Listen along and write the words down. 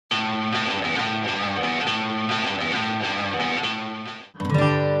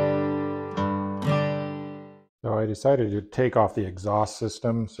decided to take off the exhaust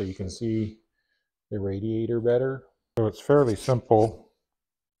system so you can see the radiator better. So it's fairly simple.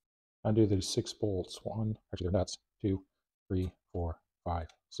 Undo these 6 bolts. Actually they're nuts. 2, 3, 4, 5,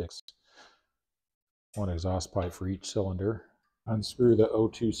 6. 1 exhaust pipe for each cylinder. Unscrew the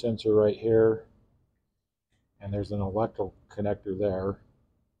O2 sensor right here. And there's an electrical connector there.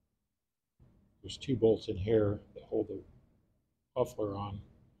 There's 2 bolts in here that hold the muffler on.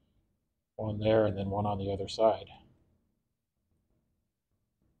 1 there and then 1 on the other side.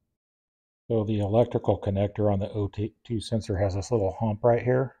 So the electrical connector on the O2 sensor has this little hump right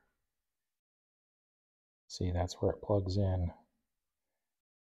here. See, that's where it plugs in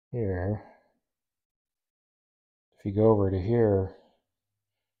here. If you go over to here,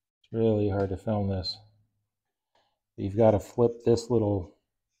 it's really hard to film this. You've got to flip this little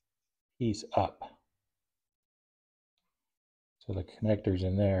piece up. So the connector's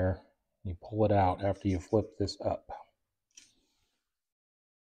in there. You pull it out after you flip this up.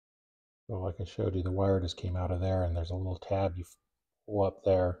 So like I showed you, the wire just came out of there, and there's a little tab you pull up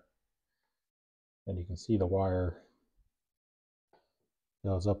there. And you can see the wire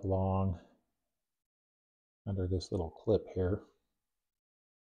goes up along under this little clip here.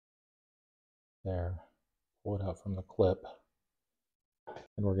 There. Pull it out from the clip.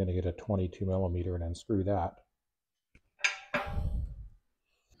 And we're going to get a 22mm and unscrew that.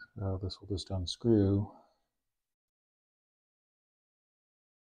 So this will just unscrew.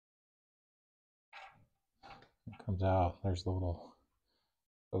 It comes out. There's the little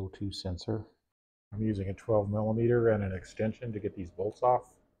O2 sensor. I'm using a 12mm and an extension to get these bolts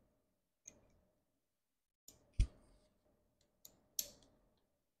off.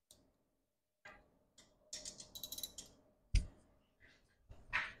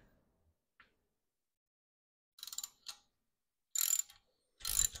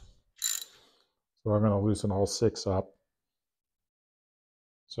 So I'm going to loosen all 6 up.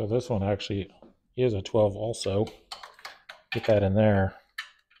 So this one actually is a 12 also. Get that in there.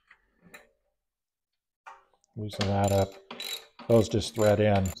 Loosen that up. Those just thread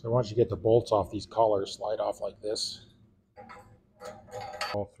in. So once you get the bolts off, these collars slide off like this.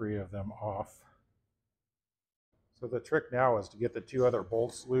 All 3 of them off. So the trick now is to get the 2 other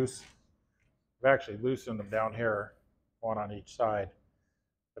bolts loose. I've actually loosened them down here, 1 on each side.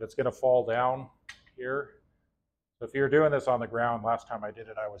 But it's going to fall down here. So if you're doing this on the ground, last time I did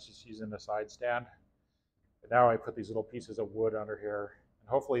it, I was just using the side stand. But now I put these little pieces of wood under here. And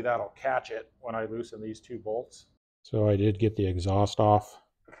hopefully that'll catch it when I loosen these 2 bolts. So I did get the exhaust off.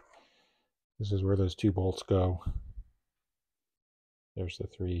 This is where those 2 bolts go. There's the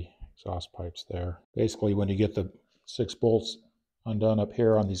 3 exhaust pipes there. Basically, when you get the 6 bolts undone up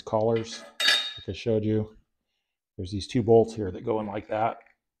here on these collars, like I showed you, there's these 2 bolts here that go in like that.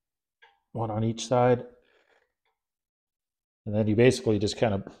 1 on each side. And then you basically just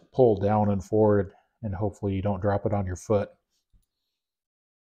kind of pull down and forward, and hopefully you don't drop it on your foot.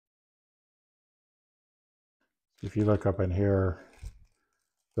 If you look up in here,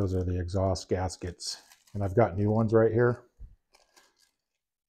 those are the exhaust gaskets. And I've got new ones right here.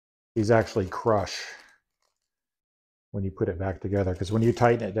 These actually crush when you put it back together, because when you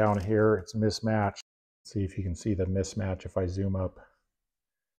tighten it down here, it's mismatched. See if you can see the mismatch if I zoom up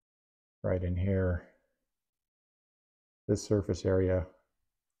right in here. This surface area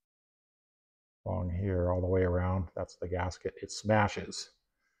along here all the way around, that's the gasket. It smashes.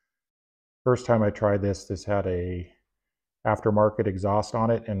 First time I tried this, this had a aftermarket exhaust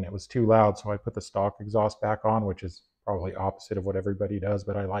on it, and it was too loud, so I put the stock exhaust back on, which is probably opposite of what everybody does,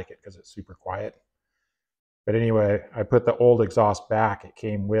 but I like it because it's super quiet. But anyway, I put the old exhaust back. It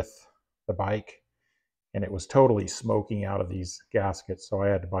came with the bike, and it was totally smoking out of these gaskets, so I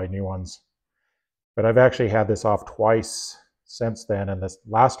had to buy new ones. But I've actually had this off twice since then, and this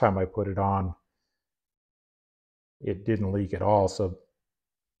last time I put it on, it didn't leak at all. So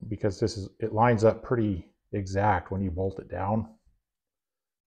because it lines up pretty exact when you bolt it down.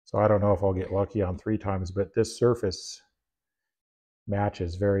 So I don't know if I'll get lucky on 3 times, but this surface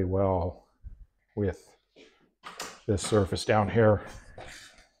matches very well with this surface down here.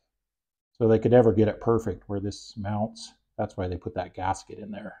 So they could never get it perfect where this mounts. That's why they put that gasket in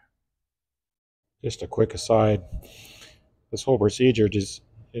there. Just a quick aside, this whole procedure is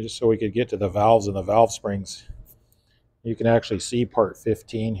so we could get to the valves and the valve springs. You can actually see part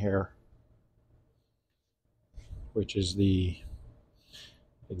 15 here, which is the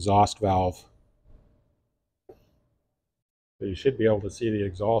exhaust valve. So you should be able to see the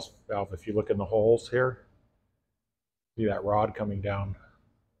exhaust valve if you look in the holes here. See that rod coming down.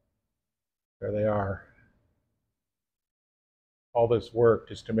 There they are. all this work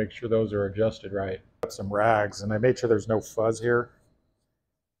just to make sure those are adjusted right. Got some rags, and I made sure there's no fuzz here.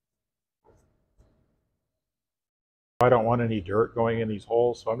 I don't want any dirt going in these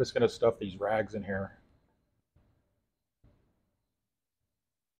holes, so I'm just going to stuff these rags in here.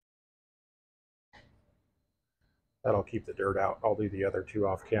 That'll keep the dirt out. I'll do the other two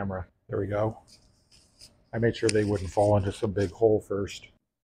off camera. There we go. I made sure they wouldn't fall into some big hole first.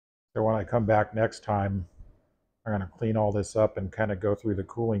 So when I come back next time, I'm going to clean all this up and kind of go through the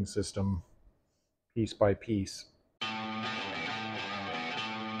cooling system piece by piece.